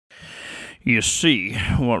You see,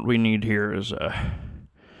 what we need here is,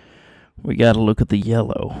 we gotta look at the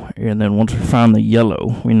yellow. And then once we find the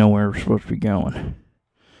yellow, we know where we're supposed to be going.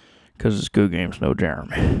 Because it's Good Games, no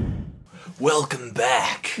Jeremy. Welcome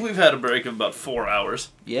back. We've had a break of about 4 hours.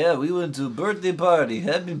 Yeah, we went to a birthday party.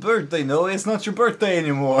 Happy birthday. No, it's not your birthday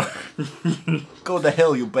anymore. Go to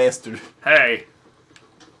hell, you bastard. Hey,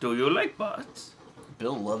 do you like butts?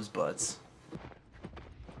 Bill loves butts.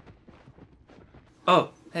 Oh,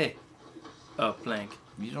 hey. Oh, blank.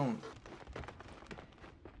 You don't...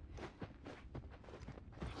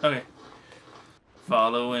 Okay.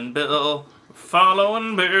 Following Bill.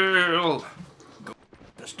 Following Bill.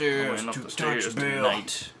 The stairs Going to up the stairs touch Bill.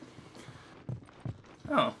 tonight.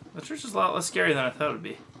 Oh, the church is a lot less scary than I thought it would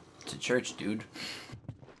be. It's a church, dude.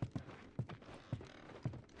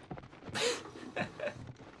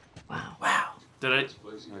 Wow. Did I?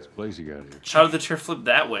 Nice place you got here. How did the chair flip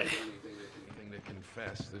that way? Anything to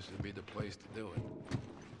confess, this would be the place to do it.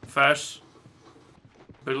 Fast.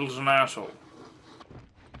 Bill's an asshole.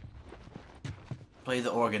 Play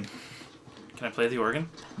the organ. Can I play the organ?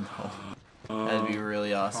 No. That'd be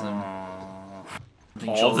really awesome. All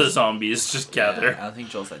Joel's- the zombies just gather. Yeah, I think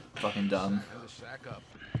Joel's like fucking dumb. Now sack up.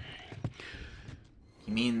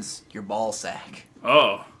 He means your ball sack.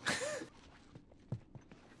 Oh.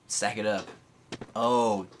 Sack it up.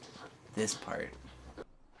 Oh, this part.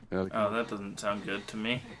 Oh, that doesn't sound good to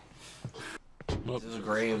me. Those are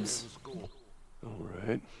graves. All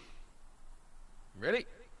right. Ready?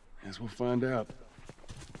 Guess we'll find out.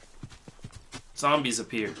 Zombies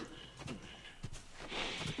appear.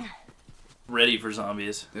 Ready for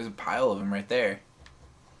zombies. There's a pile of them right there.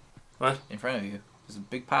 What? In front of you. There's a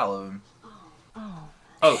big pile of them.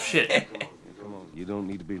 Oh, shit. Come on, you don't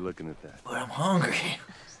need to be looking at that. But I'm hungry.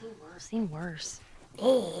 Seen worse.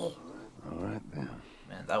 All right, then.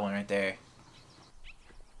 Man, that one right there.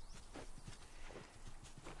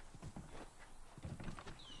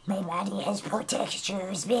 My body has poor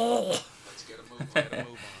textures, me. Let's get a move, get a move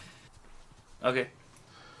on. Okay.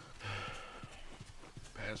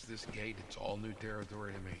 Past this gate, it's all new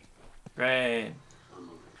territory to me. Great.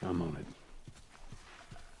 I'm on it.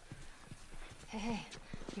 Hey,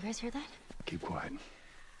 you guys hear that? Keep quiet.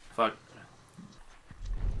 Fuck.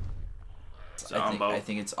 Zombo. I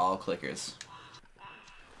think it's all clickers.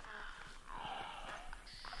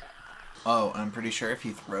 Oh, I'm pretty sure if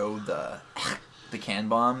you throw the can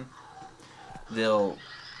bomb, they'll...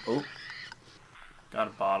 Oh, Got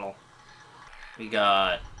a bottle. We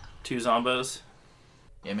got 2 zombos.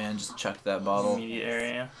 yeah, man, just chuck that bottle. Immediate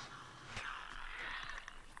area.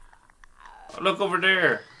 Oh, look over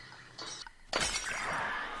there.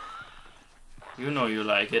 You know you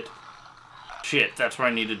like it. Shit, that's where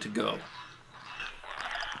I needed to go.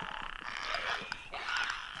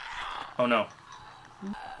 Oh no.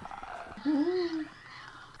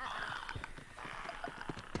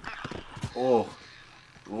 Oh.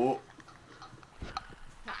 Oh.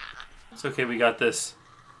 It's okay, we got this.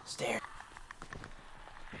 Stair.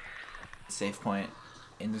 Safe point.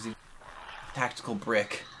 And there's a tactical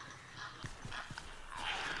brick.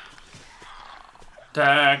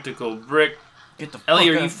 Tactical brick. Get the fuck Ellie,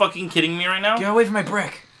 are out. you fucking kidding me right now? Get away from my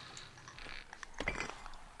brick.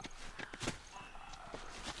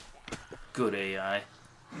 Good AI.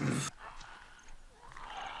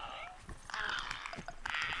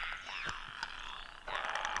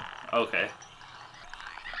 Okay.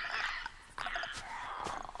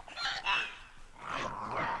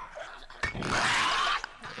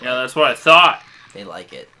 Yeah, that's what I thought. They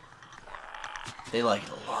like it. They like it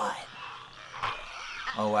a lot.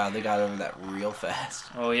 Oh wow, they got over that real fast.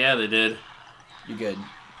 Oh yeah, they did. You good?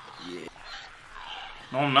 Yeah.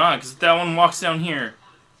 No, I'm not, because that one walks down here.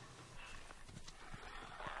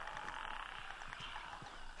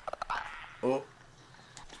 Oh.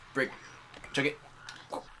 Brick. Chuck it.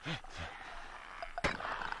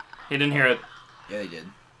 He didn't hear it. Yeah, they did.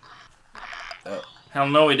 Oh. Hell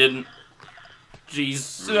no, he didn't.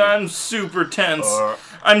 Jeez, I'm super tense. Uh.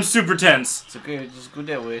 I'm super tense. It's okay, just go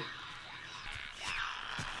that way.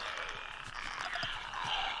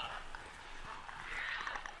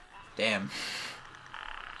 Damn.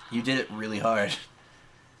 You did it really hard. Is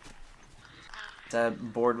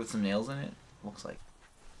that board with some nails in it? Looks like.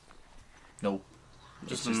 Nope.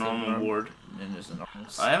 Just It's a normal board. And just a normal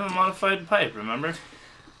I have a modified pipe, remember?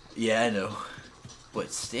 Yeah, I know.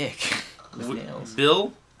 But stick. With nails.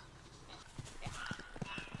 Bill?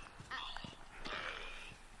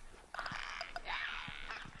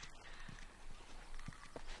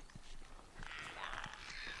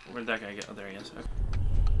 Where'd that guy go? Oh, there he is. Okay.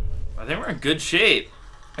 I think we're in good shape.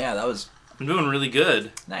 Yeah, that was I'm doing really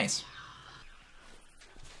good. nice.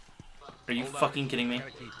 Are you fucking kidding me? Got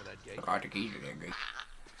the key to the gate.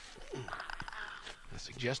 I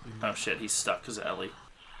suggest we Oh shit, he's stuck as Ellie.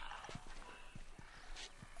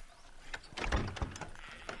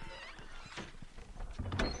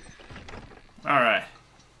 Alright.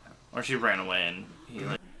 Or she ran away and he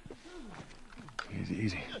like... Easy,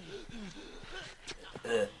 easy.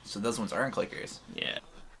 So those ones aren't clickers. Yeah.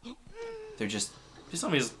 They're just Please tell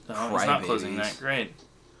me he's not closing that. Great.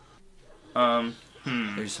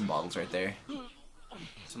 there's some bottles right there.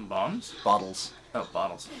 Some bombs? Bottles. Oh,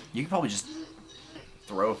 bottles. You can probably just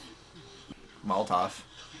throw Molotov.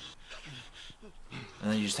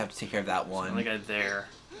 And then you just have to take care of that one. Another guy there.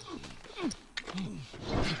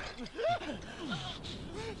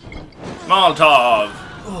 Molotov!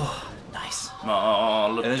 Oh, nice.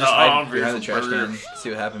 Molotov. And then just hide behind the is trash can. burst. See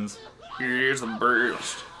what happens. Here's the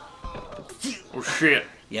burst. Oh shit.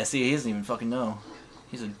 Yeah, see, he doesn't even fucking know.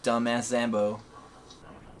 He's a dumbass Zambo.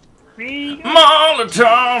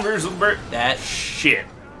 Molotov is the burst. That Shit.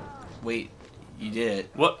 Wait, you did it.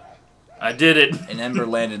 What? I did it. An ember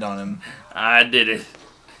landed on him. I did it.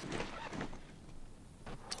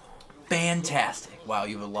 Fantastic. Wow,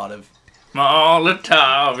 you have a lot of...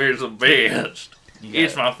 Molotov is the best. You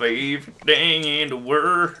It's got- my favorite thing in the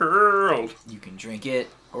world. You can drink it,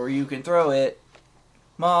 or you can throw it.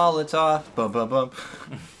 Molotov. Bum bum bum.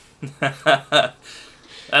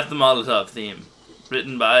 That's the Molotov theme.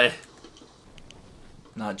 Written by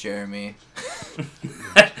Not Jeremy.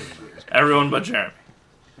 everyone but Jeremy.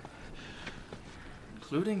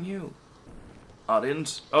 Including you.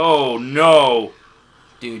 Audience. Oh no!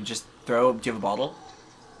 Dude, just throw... Do you have a bottle?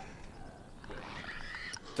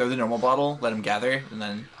 Throw the normal bottle, let him gather, and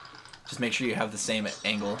then just make sure you have the same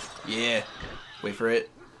angle. Yeah. Wait for it.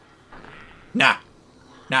 Nah.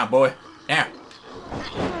 Nah, boy. Nah.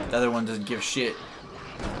 The other one doesn't give a shit.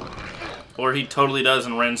 Or he totally does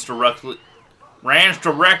and runs directly into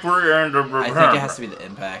I think it has to be the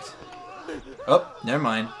impact. Oh, never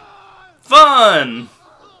mind. fun!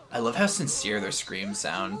 I love how sincere their screams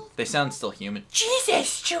sound. They sound still human.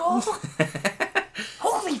 Jesus, Joel!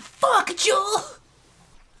 Holy fuck, Joel!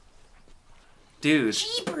 Dude,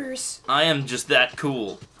 Jeepers! I am just that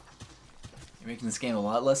cool. You're making this game a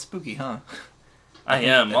lot less spooky, huh? I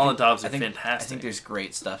am. Molotovs are I think fantastic. there's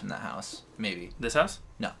great stuff in that house. Maybe. This house?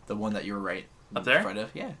 No, the one that you were right Up there? in front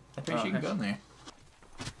of. Yeah, I'm pretty Oh, sure you can okay. go in there.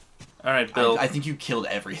 Alright, Bill. I think you killed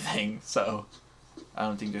everything, so I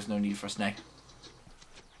don't think there's no need for snack.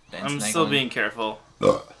 I'm still being careful.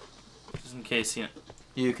 Just in case, you know.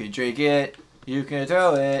 You can drink it. You can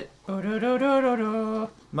throw it. Do-do-do-do-do-do.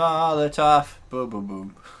 Molotov. Boom, boom,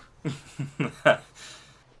 boom.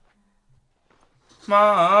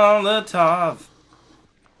 Molotov.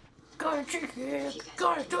 Gotta drink it,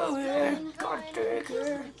 gotta do it, gotta drink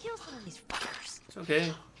it. Kill some of these fuckers. It's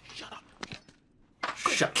okay. Kill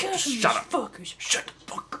Shut some of these up. fuckers. Shut the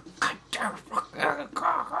fuck up. God damn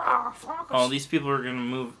fuckers. All these people are gonna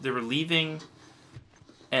move. They were leaving,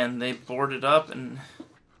 and they boarded up, and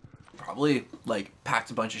Probably, like, packed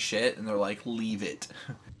a bunch of shit, and they're like, leave it.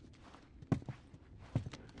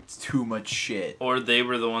 It's too much shit. or they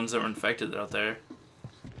were the ones that were infected out there.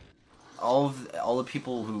 All the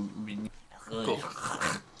people who... Cool.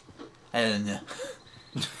 And...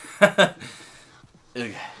 Ugh.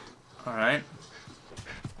 All right.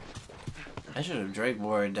 I should have drank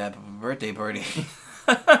more at that birthday party.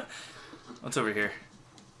 What's over here?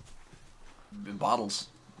 Bottles.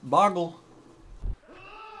 Boggle.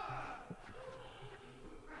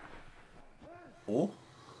 Oh?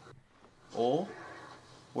 Oh?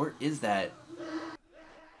 Where is that?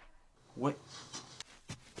 What?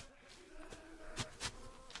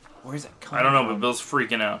 Where's that coming I don't know, from? but Bill's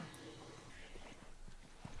freaking out.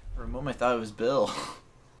 For a moment I thought it was Bill.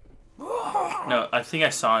 No, I think I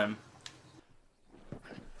saw him.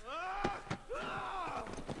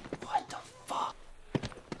 What the fuck?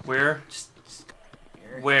 Where? Just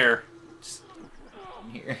here. Where? In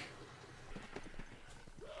here.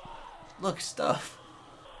 Look, stuff.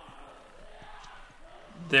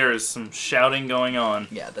 There is some shouting going on.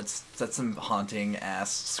 Yeah, that's some haunting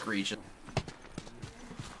ass screech.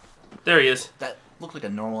 There he is. That looked like a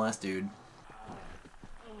normal ass dude.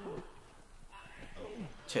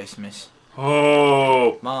 Chase miss.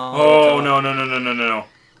 Oh. Mom, Oh, no, no, no, no, no, no.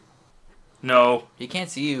 No. He can't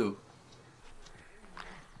see you.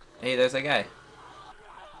 Hey, there's that guy.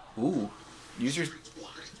 Ooh. Use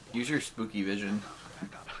your spooky vision.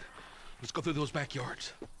 Let's go through those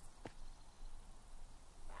backyards.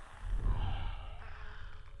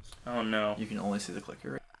 Oh, no. You can only see the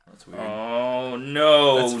clicker. That's weird. Oh,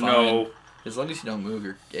 no, That's fine. no. As long as you don't move,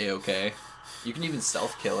 you're A-okay. You can even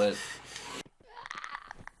stealth kill it.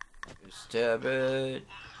 Stab it.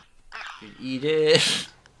 You eat it.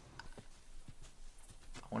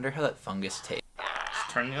 I wonder how that fungus tastes. Just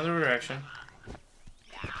turn the other direction.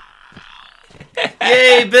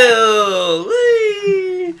 Yay, Bill!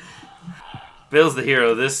 Whee! Bill's the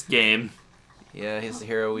hero of this game. Yeah, he's the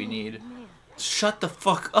hero we need. Shut the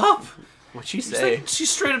fuck up! What'd she say? She's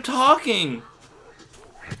straight up talking.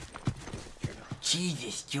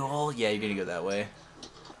 Jesus, Joel. Yeah, you're gonna go that way.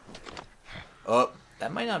 Oh,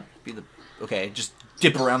 that might not be the... Okay, just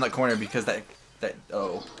dip around that corner because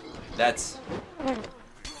oh, that's...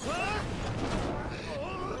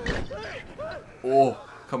 Oh,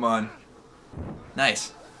 come on.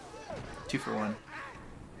 Nice. 2 for 1.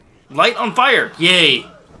 Light on fire! Yay!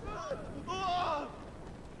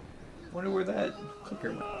 Wonder where that clicker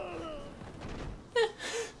went.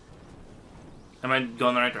 Am I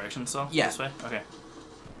going the right direction still? Yeah. This way? Okay.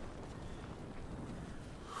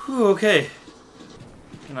 Whew, okay.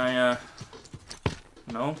 Can I,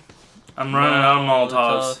 No? I'm running out of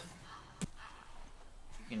Molotovs.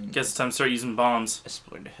 Guess it's time to start using bombs.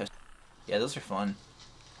 Yeah, those are fun.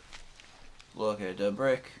 Look at the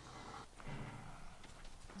brick.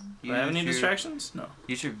 Do I have any distractions? No.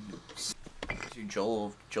 Use your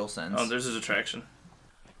Joel sense. Oh, there's a distraction.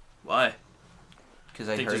 Why? Because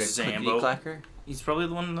I think heard a there's clickety Zambo. clacker. He's probably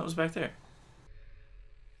the one that was back there.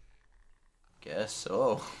 Guess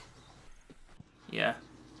so. Yeah.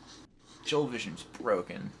 Joel vision's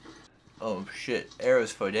broken. Oh shit!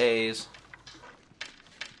 Arrows for days.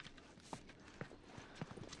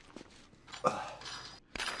 Let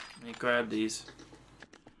me grab these.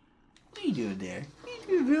 What are you doing there? What are you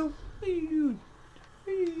doing, Bill? What are you doing?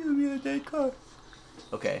 What are you doing behind that car?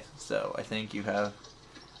 Okay, so I think you have...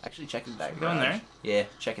 Actually, check in that Go in there? Yeah,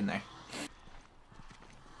 check in there.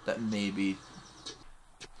 That may be...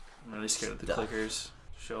 I'm really scared of the Stuff. clickers.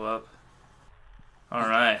 Show up.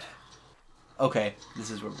 Alright. Okay,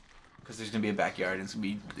 this is where... Because there's gonna be a backyard and it's gonna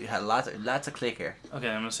be lots of clicker. Okay,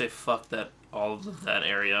 I'm gonna say fuck that, all of that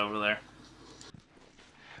area over there.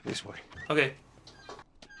 This way. Okay.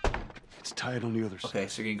 It's tied on the other side. Okay,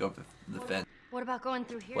 so you're gonna go over the fence. What about going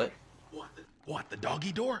through here? What? What, the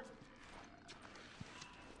doggy door?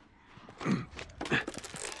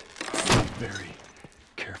 Very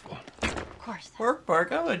careful. Of course. Work,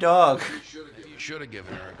 Bark, I'm a dog. You should have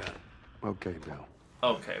given her a gun. Okay, Bill.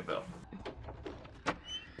 Okay, Bill.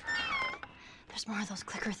 There's more of those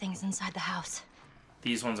clicker things inside the house.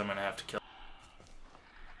 These ones I'm gonna have to kill.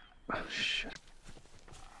 Oh, shit.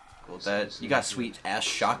 Well, that you got a sweet ass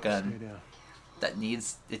shotgun Stay down. that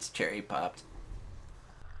needs its cherry popped.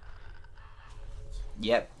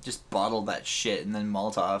 Yep, just bottle that shit and then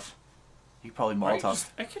Molotov. You could probably Right, Molotov.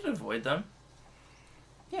 I could avoid them.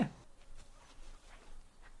 Yeah.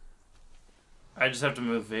 I just have to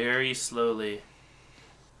move very slowly.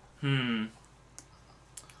 Or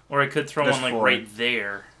I could throw There's one like 4. right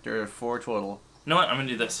there. There are 4 total. You know what? I'm gonna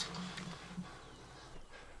do this.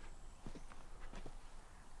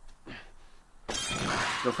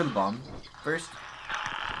 Go for the bomb first.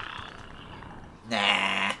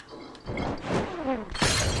 Nah.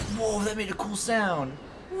 Whoa, that made a cool sound.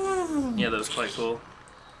 Yeah, that was quite cool.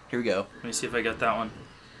 Here we go. Let me see if I got that one.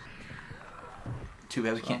 Too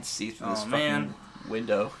bad we can't see through this Oh, fucking man.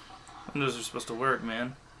 window. Windows are supposed to work,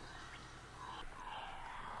 man.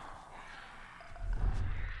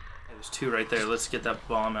 Okay, there's 2 right there. Let's get that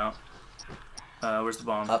bomb out. Where's the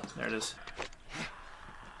bomb? Up. There it is.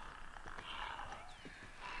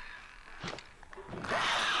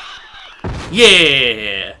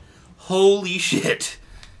 Yeah! Holy shit!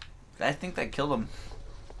 I think that killed him.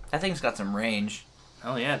 That thing's got some range.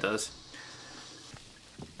 Hell yeah, it does.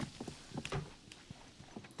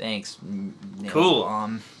 Thanks. Nail Cool.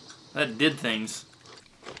 Bomb. That did things.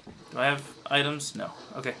 Do I have items? No.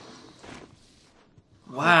 Okay.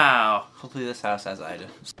 Wow. Hopefully this house has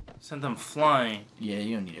items. Sent them flying. Yeah,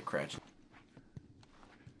 you don't need a crouch.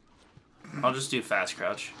 I'll just do fast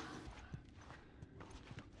crouch.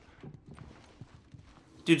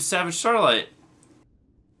 Dude, Savage Starlight.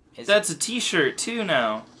 That's a t-shirt too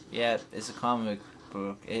now. Yeah, it's a comic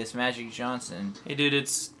book. It's Magic Johnson. Hey dude,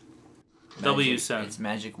 it's W son. It's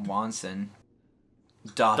Magic Wanson.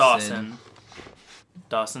 Dawson.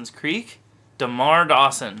 Dawson's Creek? DeMar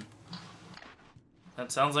Dawson.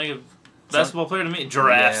 That sounds like a basketball player to me.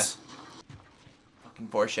 Giraffes. Fucking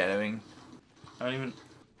foreshadowing. I don't even...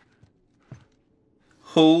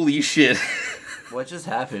 Holy shit. What just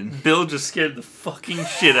happened? Bill just scared the fucking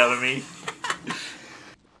shit out of me.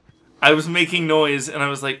 I was making noise and I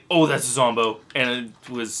was like, oh, that's a Zombo. And it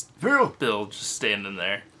was Bill just standing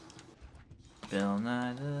there. Bill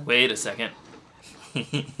Nye the... Wait a second.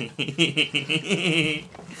 Delicious.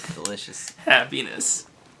 delicious. Happiness.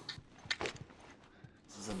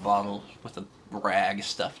 This is a bottle with a rag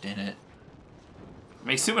stuffed in it.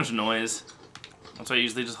 Makes too much noise. That's why I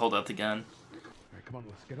usually just hold out the gun. Alright, come on,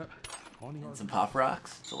 let's get up. On your And some Pop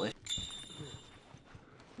Rocks. Delicious.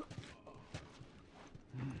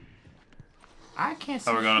 I can't see.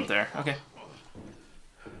 Oh, we're going up there. Okay.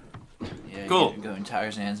 Yeah, Cool. you go in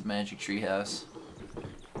Tarzan's Magic Treehouse.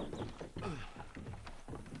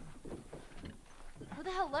 Who the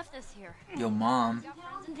hell left us here? Yo, Mom. Got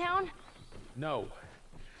friends in town? No.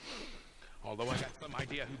 Although I got some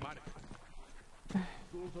idea who might have.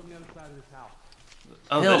 School's on the other side of this house.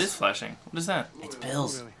 Oh, Pills. that is flashing. What is that? It's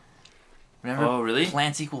pills. Really? Remember? Oh, really?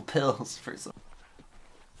 Plants equal pills for some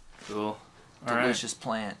Cool. All right. delicious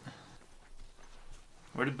plant.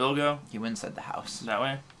 Where did Bill go? He went inside the house. That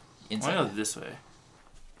way? Inside. Why go this way?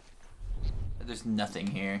 There's nothing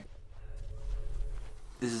here.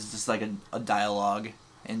 This is just like a dialogue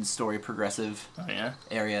and story progressive Oh, yeah?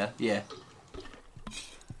 area. Yeah.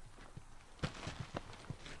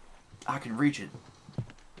 I can reach it.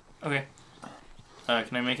 Okay.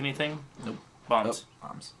 Can I make anything? Nope. Bombs. Oh,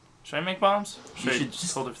 bombs. Should I make bombs? Should I should just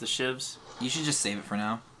just- hold it for the shivs? You should just save it for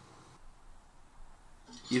now.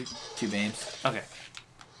 You have 2 babes. Okay.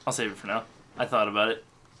 I'll save it for now. I thought about it.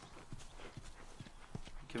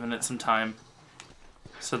 Giving it some time.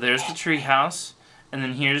 So there's the tree house, and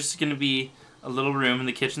then here's going to be a little room, and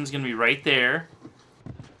the kitchen's going to be right there.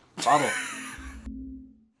 Bottle.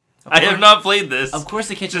 Of I have course- not played this. Of course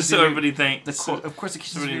the kitchen. Just so everybody thinks. Of course the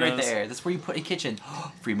kitchen's everybody right knows. there. That's where you put a kitchen.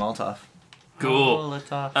 Free Molotov. Cool.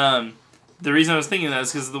 Molotov. The reason I was thinking that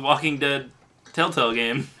is because of the Walking Dead Telltale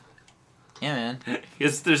game. Yeah, man.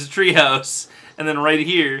 Because there's a tree house, and then right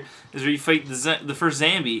here is where you fight the first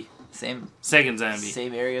zombie. Second zombie.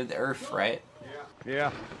 Same area of the earth, right?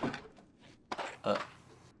 Yeah.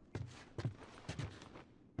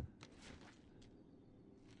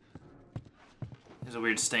 There's a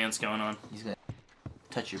weird stance going on. He's gonna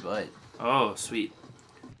touch your butt. Oh, sweet.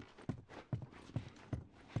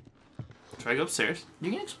 Should I go upstairs?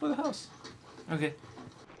 You can explore the house. Okay.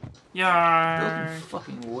 Bill Yar. can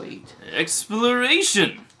fucking wait.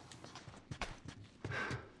 Exploration!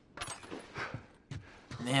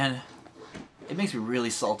 Man, it makes me really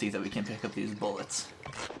salty that we can't pick up these bullets.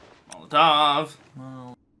 Molotov.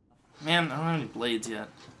 Well, Man, I don't have any blades yet.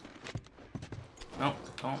 Nope,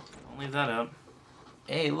 don't leave that out.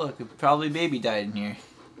 hey, look, probably baby died in here.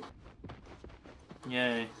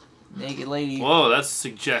 Yay. Naked lady. Whoa, that's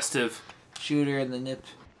suggestive. Shoot her in the nip.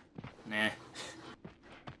 Nah.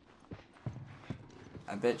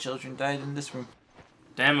 I bet children died in this room.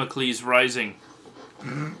 Damocles rising.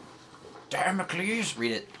 Damocles.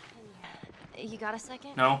 Read it. You got a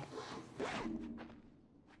second? No?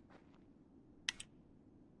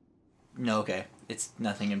 No, okay. It's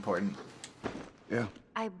nothing important. Yeah.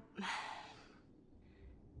 I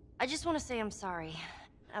just want to say I'm sorry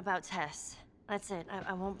about Tess. That's it.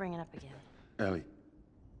 I won't bring it up again. Ellie,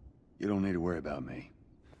 you don't need to worry about me.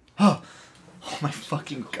 Oh my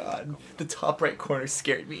fucking god. The top right corner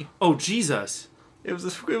scared me. Oh, Jesus. It was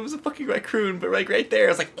a fucking raccoon, but right there, I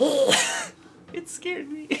was like, oh! It scared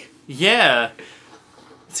me. Yeah.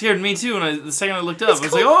 It scared me too when the second I looked up. I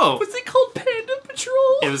was like, oh! Was it called Panda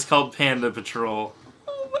Patrol? It was called Panda Patrol.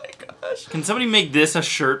 Oh my gosh. Can somebody make this a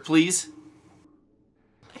shirt, please?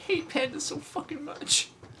 I hate pandas so fucking much.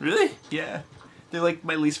 Really? Yeah. They're like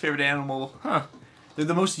my least favorite animal. Huh. They're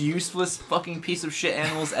the most useless fucking piece of shit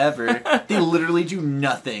animals ever. They literally do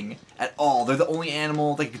nothing at all. They're the only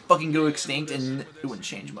animal that could fucking go extinct and it wouldn't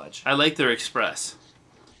change much. I like their express.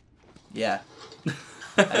 Yeah.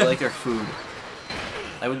 I like their food.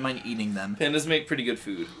 I wouldn't mind eating them. Pandas make pretty good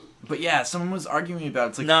food. But yeah, someone was arguing about it.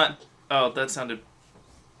 It's like, Not... Oh, that sounded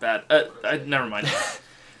bad. Never mind.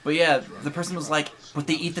 but yeah, the person was like, but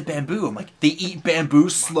they eat the bamboo. I'm like, they eat bamboo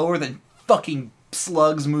slower than fucking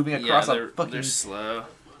slugs moving across yeah, a fucking... they're slow.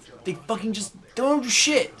 They fucking just don't do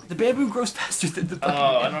shit. The bamboo grows faster than the fucking...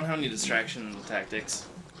 Oh, I don't have any distraction tactics.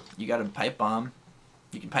 You got a pipe bomb.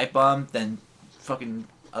 You can pipe bomb, then fucking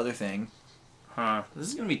other thing. Huh. This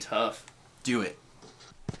is gonna be tough. Do it.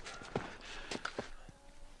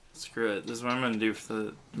 Screw it. This is what I'm gonna do for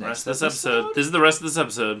the Next rest of this episode. This is the rest of this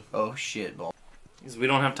episode. Oh shit, ball. Because we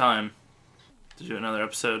don't have time to do another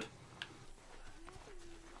episode.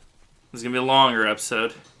 This is gonna be a longer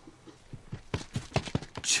episode.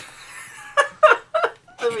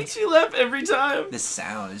 That makes you laugh every time. This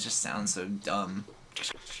sound, it just sounds so dumb.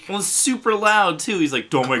 Well, it's super loud too. He's like,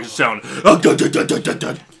 don't make a sound.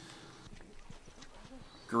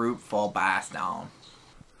 Group fall bass down.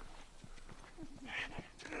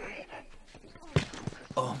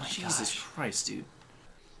 Oh my Jesus gosh. Christ, dude.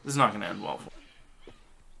 This is not gonna end well.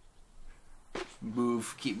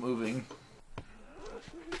 Move, keep moving.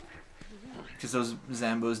 Because those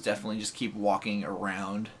Zambos definitely just keep walking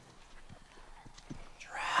around.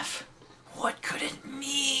 Giraffe. What could it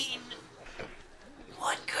mean?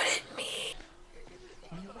 What could it mean?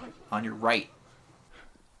 On your right.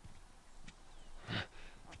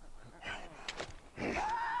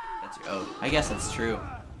 That's your, oh, I guess that's true.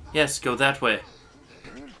 Yes, go that way.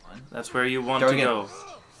 That's where you want Throw to again. go.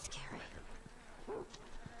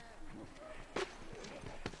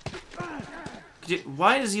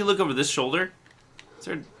 Why does he look over this shoulder? Is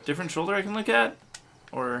there a different shoulder I can look at?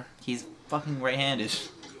 Or... He's fucking right-handed.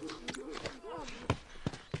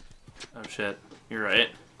 Oh shit, you're right.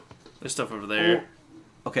 There's stuff over there.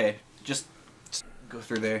 Okay, just go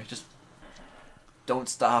through there. Just don't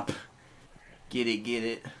stop. Get it, get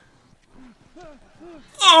it.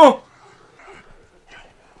 Oh!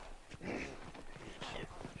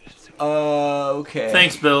 Okay.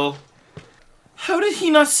 Thanks, Bill. How did he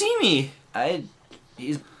not see me?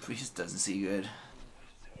 He just doesn't see good.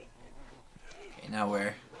 Okay, now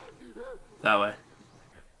where? That way.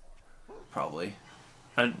 Probably.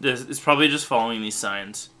 It's probably just following these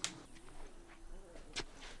signs.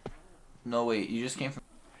 No, wait, you just came from...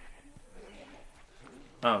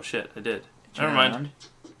 Oh shit, I did. Turn Never mind. around.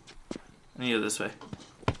 I need to go this way.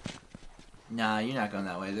 Nah, you're not going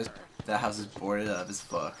that way. That house is boarded up as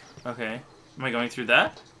fuck. Okay. Am I going through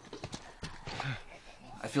that?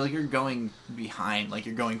 I feel like you're going behind, like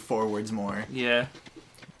you're going forwards more. Yeah.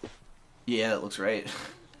 Yeah, that looks right.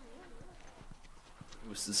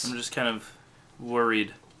 What's this? I'm just kind of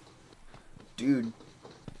worried. Dude.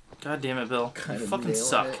 God damn it, Bill. You Kinda fucking nailing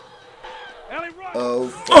suck. it. Oh,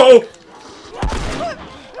 fuck. Oh!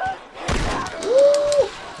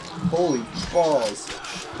 Holy balls.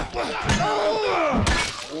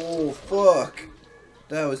 Oh, fuck.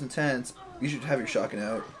 That was intense. You should have your shotgun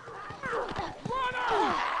out.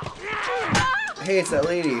 Hey, it's that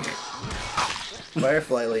lady.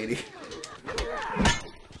 Firefly lady.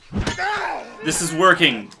 This is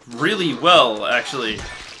working really well, actually.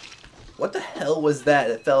 What the hell was that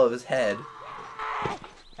that fell off his head?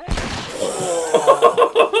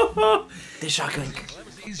 This shotgun.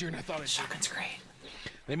 It's easier than I thought. Shotgun's great.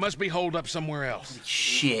 They must be holed up somewhere else.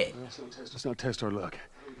 Shit. Let's not test our luck.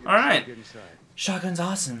 Alright. Shotgun's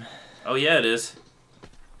awesome. Oh yeah, it is.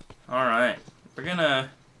 Alright. We're gonna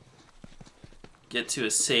get to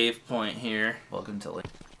a save point here. Welcome to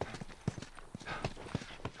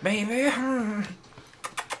baby.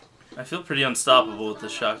 I feel pretty unstoppable with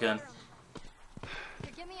this shotgun.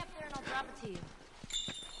 Here, get me up there and I'll drop it to you.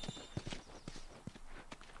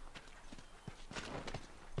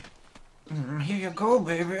 Here you go,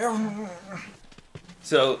 baby.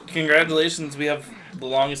 So, congratulations, we have the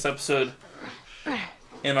longest episode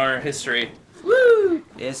in our history. Woo!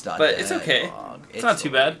 It's not But that it's okay. long. It's not too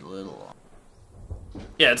bad. A little long.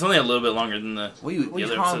 Yeah, it's only a little bit longer than the What are you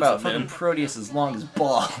other talking episodes about? have been. Fucking Proteus as long as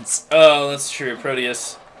balls. Oh, that's true,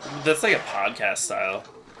 Proteus. That's like a podcast style.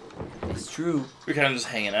 It's true. We're kind of just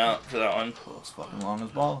hanging out for that one. Well, it's fucking long as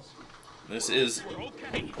balls. This is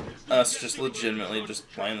us just legitimately just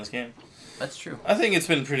playing this game. That's true. I think it's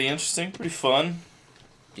been pretty interesting, pretty fun.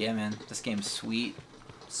 Yeah, man. This game's sweet.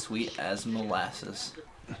 Sweet as molasses.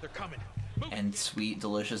 They're coming. Move. And sweet,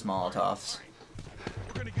 delicious Molotovs.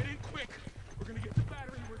 We're gonna get in quick. We're gonna get the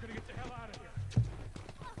battery. We're gonna get the hell out of here.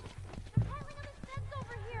 They're piling on the steps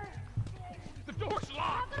over here. The door's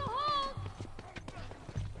locked. Not gonna hold.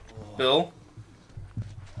 Bill?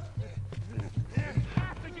 We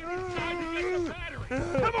have to get inside to get the battery.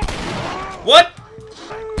 Come on. What?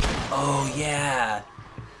 Oh, yeah.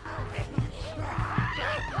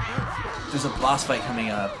 There's a boss fight coming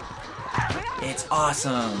up. It's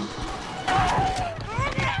awesome.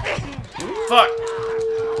 Fuck.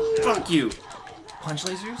 Fuck you. Punch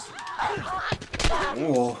lasers?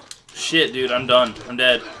 Oh. Shit, dude, I'm done. I'm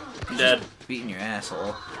dead. I'm dead. Beating your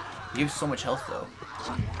asshole. You have so much health, though.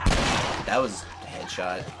 That was a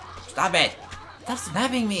headshot. Stop it! Stop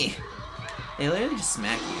snapping me! They literally just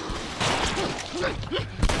smack you.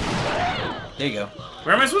 There you go.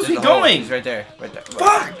 Where am I supposed to There's be the hole. going? He's right there. Right there.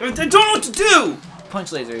 Fuck! I don't know what to do!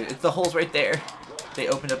 Punch laser. It's the hole's right there. They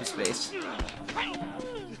opened up a space.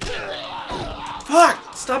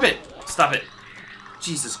 Fuck! Stop it! Stop it.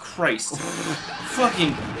 Jesus Christ.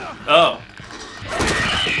 Fucking... Oh.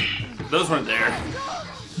 Those weren't there.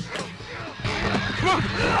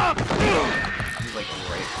 He's like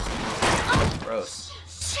right. Gross.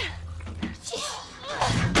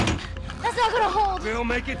 That's not gonna hold. We'll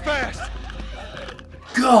make it fast.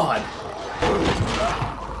 God!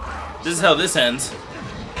 This is how this ends.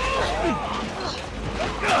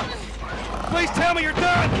 Please tell me you're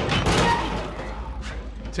done!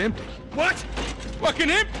 It's empty. What? Fucking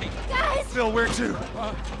empty! Guys! Bill, where to?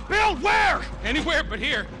 Bill, where? Anywhere but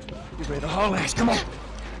here. You ready to haul ass? Come on.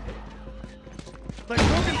 Like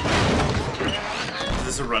broken. Is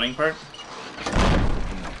this a running part?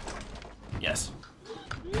 Yes.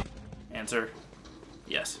 Answer.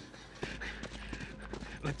 Yes.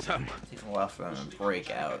 Let's, Takes a while for them to break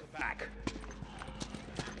out. back.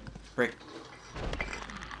 Break.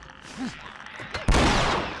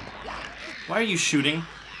 Why are you shooting?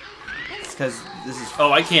 It's because this is.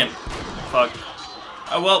 Oh, I can't. Fuck.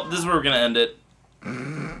 Oh, well, this is where we're gonna end it.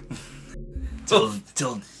 Till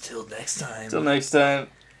next time. Till next time.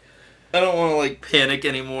 I don't want to like panic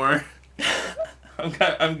anymore.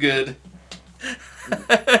 I'm good.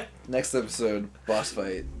 Next episode, boss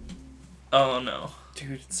fight. Oh no.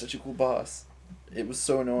 Dude, it's such a cool boss. It was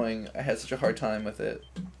so annoying. I had such a hard time with it.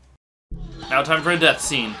 Now time for a death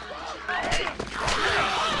scene.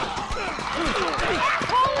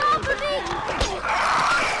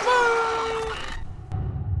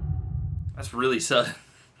 That's really sudden.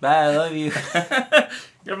 Bye, I love you.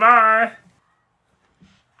 Goodbye.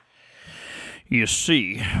 You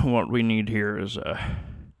see, what we need here is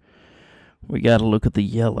we gotta look at the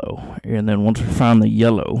yellow, and then once we find the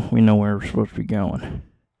yellow, we know where we're supposed to be going.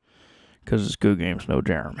 Cause it's Good Games, no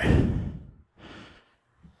Jeremy.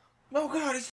 Oh god, it's